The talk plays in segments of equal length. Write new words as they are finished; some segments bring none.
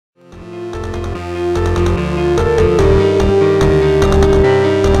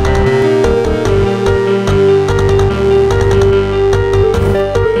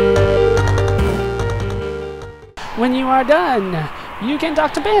are done, you can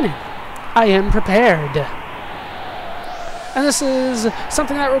talk to Bannon. I am prepared. And this is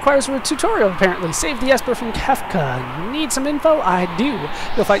something that requires a tutorial, apparently. Save the Esper from Kefka. Need some info? I do.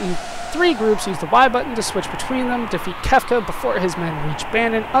 You'll fight in 3 groups. Use the Y button to switch between them. Defeat Kefka before his men reach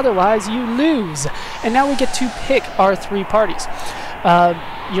Bannon. Otherwise, you lose. And now we get to pick our 3 parties.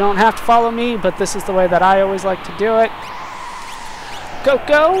 You don't have to follow me, but this is the way that I always like to do it.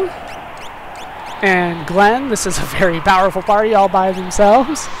 Coco and Glenn. This is a very powerful party all by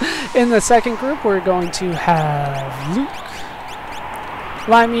themselves. In the second group, we're going to have Luke,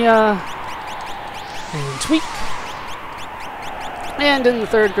 Limea, and Tweak. And in the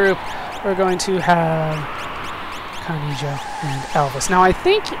third group, we're going to have Kanijo and Elvis. Now, I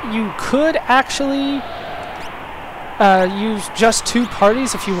think you could actually use just 2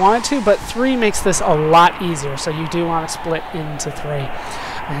 parties if you wanted to, but 3 makes this a lot easier, so you do want to split into 3.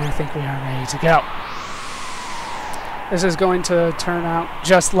 And I think we are ready to go. This is going to turn out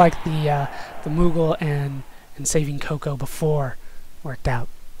just like the Moogle and saving Coco before worked out.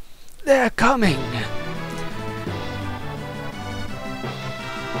 They're coming!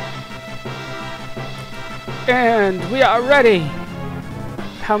 And we are ready!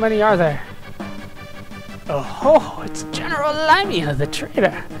 How many are there? Oh, it's General Limea, the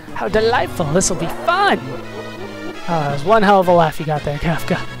traitor. How delightful. This'll be fun. There's one hell of a laugh you got there,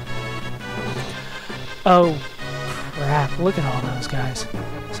 Kefka. Oh, crap. Look at all those guys.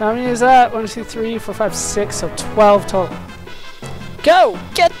 So how many is that? 1, 2, 3, 4, 5, 6. So 12 total. Go!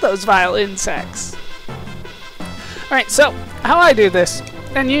 Get those vile insects. Alright, so how I do this,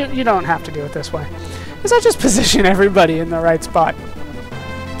 and you don't have to do it this way, is I just position everybody in the right spot,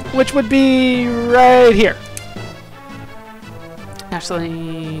 which would be right here.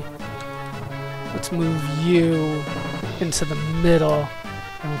 Actually, let's move you into the middle,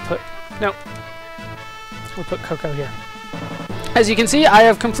 and we'll put Coco here. As you can see, I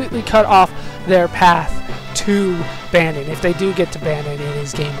have completely cut off their path to Bannon. If they do get to Bannon, it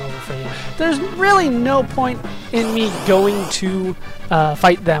is game over for you. There's really no point in me going to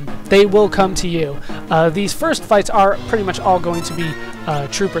fight them. They will come to you. These first fights are pretty much all going to be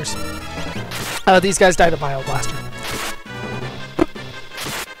troopers. These guys died of Bioblaster.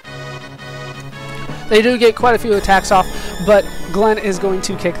 They do get quite a few attacks off, but Glenn is going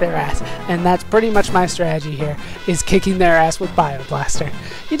to kick their ass. And that's pretty much my strategy here, is kicking their ass with Bioblaster.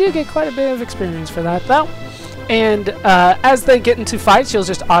 You do get quite a bit of experience for that, though. And as they get into fights, you'll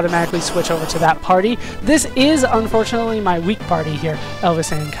just automatically switch over to that party. This is, unfortunately, my weak party here,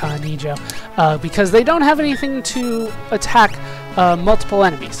 Elvis and Kanijo, because they don't have anything to attack multiple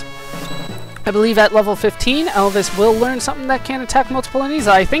enemies. I believe at level 15, Elvis will learn something that can attack multiple enemies.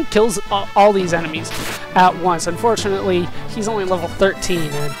 I think kills all these enemies at once. Unfortunately, he's only level 13,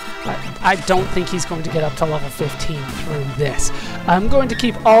 and I don't think he's going to get up to level 15 through this. I'm going to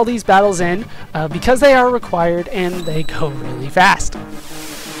keep all these battles in because they are required and they go really fast.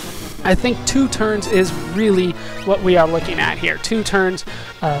 I think 2 turns is really what we are looking at here. 2 turns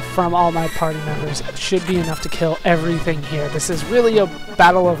from all my party members should be enough to kill everything here. This is really a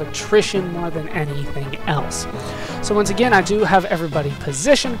battle of attrition more than anything else. So once again, I do have everybody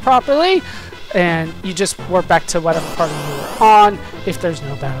positioned properly, and you just warp back to whatever party you were on if there's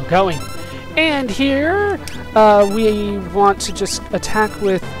no battle going. And here, we want to just attack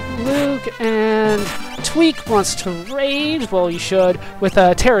with Luke, and Tweak wants to rage. Well, you should, with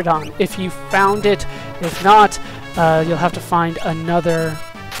a Pterodon if you found it. If not, you'll have to find another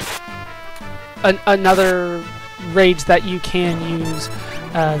rage that you can use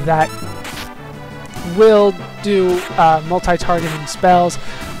that will do multi-targeting spells.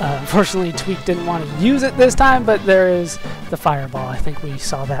 Unfortunately, Tweak didn't want to use it this time, but there is the Fireball. I think we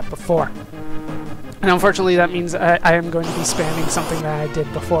saw that before. And unfortunately, that means I am going to be spamming something that I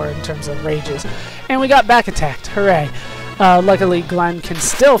did before in terms of rages. And we got back attacked. Hooray. Luckily, Glenn can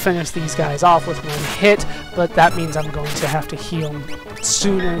still finish these guys off with 1 hit, but that means I'm going to have to heal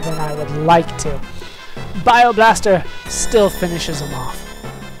sooner than I would like to. Bioblaster still finishes them off.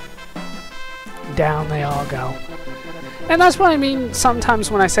 Down they all go. And that's what I mean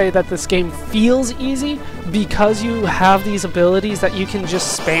sometimes when I say that this game feels easy, because you have these abilities that you can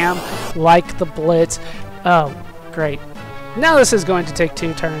just spam, like the Blitz. Oh, great. Now this is going to take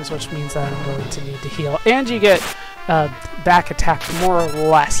 2 turns, which means that I'm going to need to heal. And you get back attack more or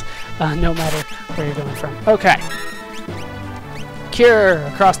less, no matter where you're going from. Okay. Cure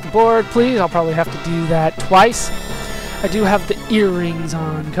across the board, please. I'll probably have to do that twice. I do have the earrings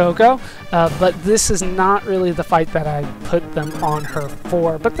on Coco, but this is not really the fight that I put them on her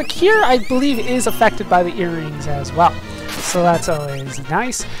for. But the cure, I believe, is affected by the earrings as well. So that's always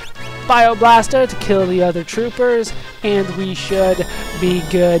nice. Bioblaster to kill the other troopers, and we should be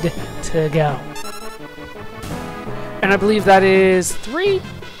good to go. And I believe that is 4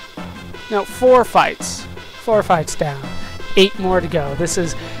 fights. 4 fights down. 8 more to go. This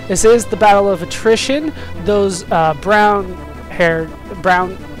is the battle of attrition. Those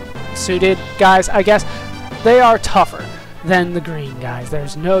brown-suited guys, I guess, they are tougher than the green guys.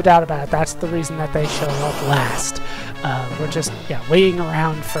 There's no doubt about it. That's the reason that they show up last. We're just waiting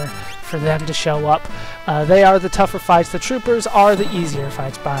around for them to show up. They are the tougher fights. The troopers are the easier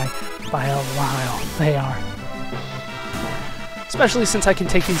fights by a while. They are. Especially since I can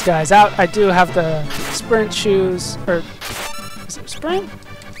take these guys out. I do have the sprint shoes, or is it sprint?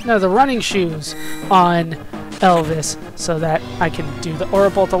 No, the running shoes on Elvis, so that I can do the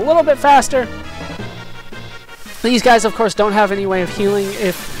Aura Bolt a little bit faster. These guys, of course, don't have any way of healing.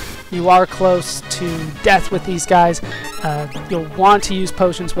 If you are close to death with these guys, you'll want to use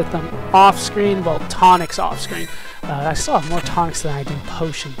potions with them off-screen. Well, tonics off-screen. I still have more tonics than I do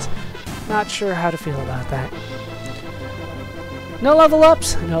potions. Not sure how to feel about that. No level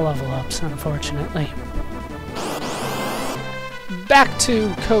ups? No level ups, unfortunately. Back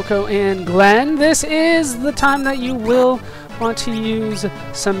to Coco and Glenn. This is the time that you will want to use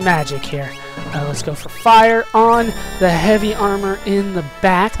some magic here. Let's go for fire on the heavy armor in the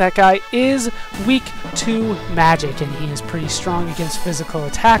back. That guy is weak to magic, and he is pretty strong against physical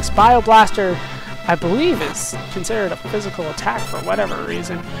attacks. Bioblaster, I believe, is considered a physical attack for whatever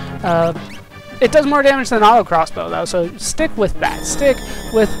reason. It does more damage than auto crossbow, though, so stick with that. Stick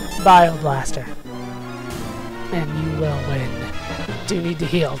with Bioblaster, and you will win. Do need to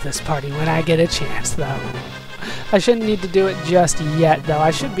heal this party when I get a chance, though. I shouldn't need to do it just yet, though.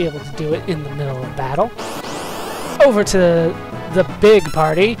 I should be able to do it in the middle of battle. Over to the big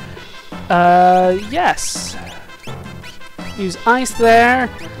party. Yes. Use ice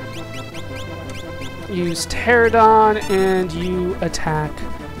there. Use Pterodon, and you attack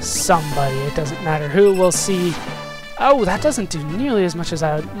somebody. It doesn't matter who. We'll see. Oh, that doesn't do nearly as much as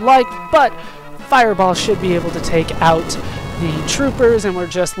I would like, but Fireball should be able to take out the troopers, and we're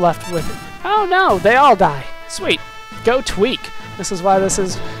just left with... Oh no, they all die. Sweet. Go Tweak. This is why this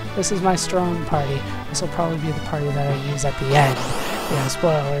is my strong party. This will probably be the party that I use at the end. Yeah,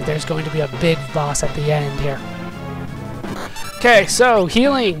 spoiler, there's going to be a big boss at the end here. Okay, so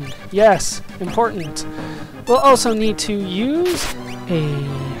healing. Yes, important. We'll also need to use a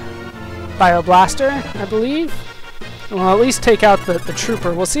Bioblaster, I believe. We'll at least take out the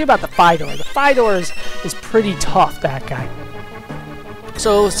trooper. We'll see about the Fidor. The Fidor is pretty tough, that guy.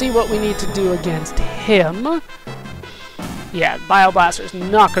 So we'll see what we need to do against him. Yeah, Bioblaster's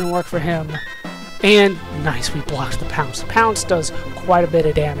not going to work for him. And nice, we blocked the Pounce. The Pounce does quite a bit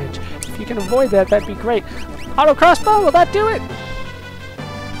of damage. If you can avoid that, that'd be great. Auto crossbow, will that do it?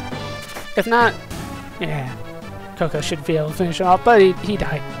 If not, yeah, Coco should be able to finish it off, but he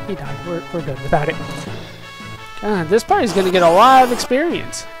died. He died. We're good without it. God, this party's going to get a lot of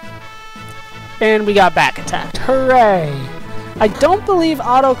experience. And we got back attacked. Hooray! I don't believe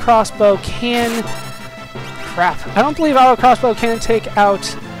auto crossbow can... Crap. I don't believe auto crossbow can take out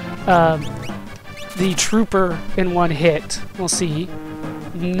the trooper in one hit. We'll see.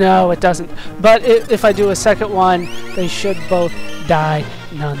 No, it doesn't. But if I do a second one, they should both die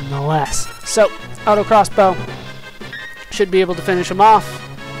nonetheless. So, auto crossbow should be able to finish him off.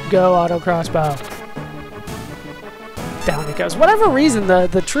 Go, auto crossbow. Down it goes. Whatever reason,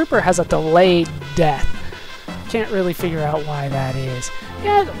 the trooper has a delayed death. Can't really figure out why that is.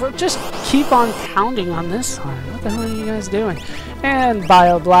 Yeah, we'll just keep on pounding on this side. What the hell are you guys doing? And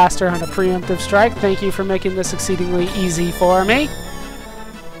Bioblaster on a preemptive strike. Thank you for making this exceedingly easy for me.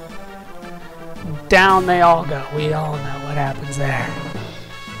 Down they all go. We all know what happens there.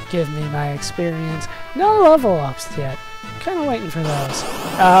 Give me my experience. No level ups yet. Kind of waiting for those.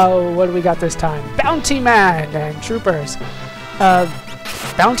 Oh, what do we got this time? Bounty Man and troopers.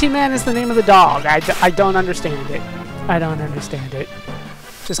 Bounty Man is the name of the dog. I don't understand it. I don't understand it.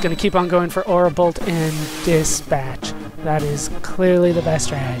 Just going to keep on going for Aura Bolt and Dispatch. That is clearly the best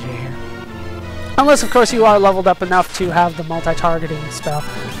strategy here. Unless, of course, you are leveled up enough to have the multi-targeting spell.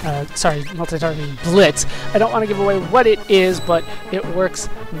 Multi-targeting Blitz. I don't want to give away what it is, but it works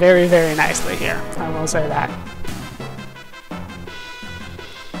very, very nicely here. I will say that.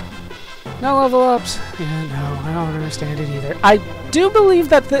 No level ups? Yeah, no, I don't understand it either. I do believe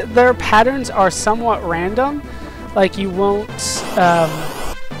that their patterns are somewhat random. Like, you won't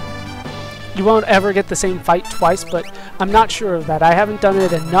ever get the same fight twice, but I'm not sure of that. I haven't done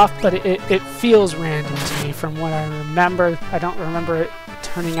it enough, but it feels random to me from what I remember. I don't remember it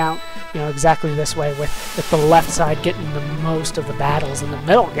turning out you know, exactly this way, with the left side getting the most of the battles and the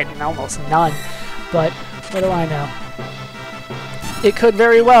middle getting almost none. But what do I know? It could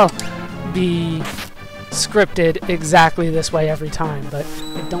very well be scripted exactly this way every time, but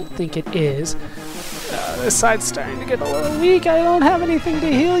I don't think it is. This side's starting to get a little weak. I don't have anything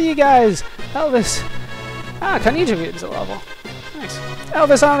to heal you guys. Elvis. Ah, Kanijigut's a level. Nice.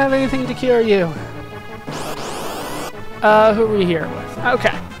 Elvis, I don't have anything to cure you. Who are we here with?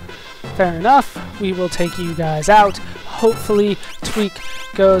 Okay. Fair enough. We will take you guys out. Hopefully, Tweak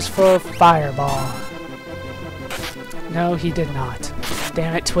goes for Fireball. No, he did not.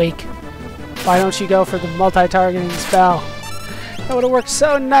 Damn it, Tweak. Why don't you go for the multi-targeting spell? That would have worked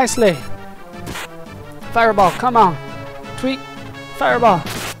so nicely. Fireball, come on. Tweak. Fireball.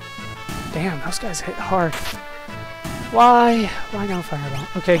 Damn, those guys hit hard. Why? Why no Fireball?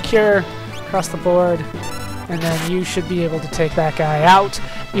 Okay, Cure across the board. And then you should be able to take that guy out,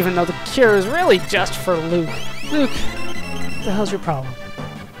 even though the Cure is really just for Luke. Luke, what the hell's your problem?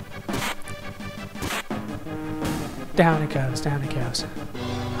 Down it goes, down it goes.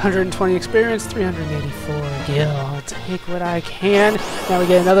 120 experience, 384 gil. I'll take what I can. Now we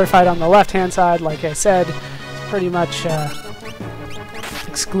get another fight on the left-hand side. Like I said, it's pretty much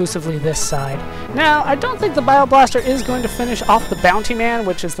exclusively this side. Now, I don't think the Bioblaster is going to finish off the Bounty Man,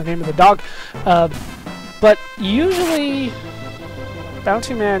 which is the name of the dog. But usually,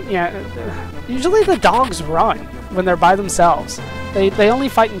 Bounty Man, yeah, usually the dogs run when they're by themselves. They only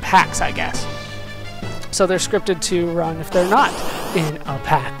fight in packs, I guess. So they're scripted to run if they're not in a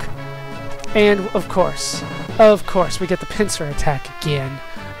pack. And of course, we get the pincer attack again.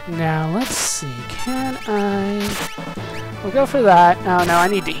 Now, let's see, can I... We'll go for that. Oh no, I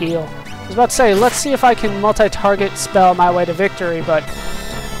need to heal. I was about to say, let's see if I can multi-target spell my way to victory, but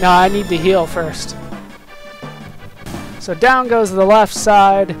no, I need to heal first. So down goes the left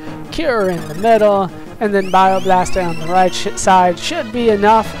side, Cure in the middle, and then Bioblaster on the right side should be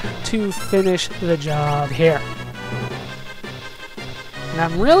enough to finish the job here. And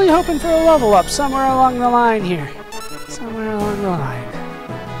I'm really hoping for a level up somewhere along the line here. Somewhere along the line.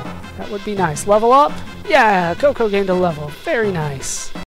 That would be nice. Level up? Yeah, Coco gained a level. Very nice.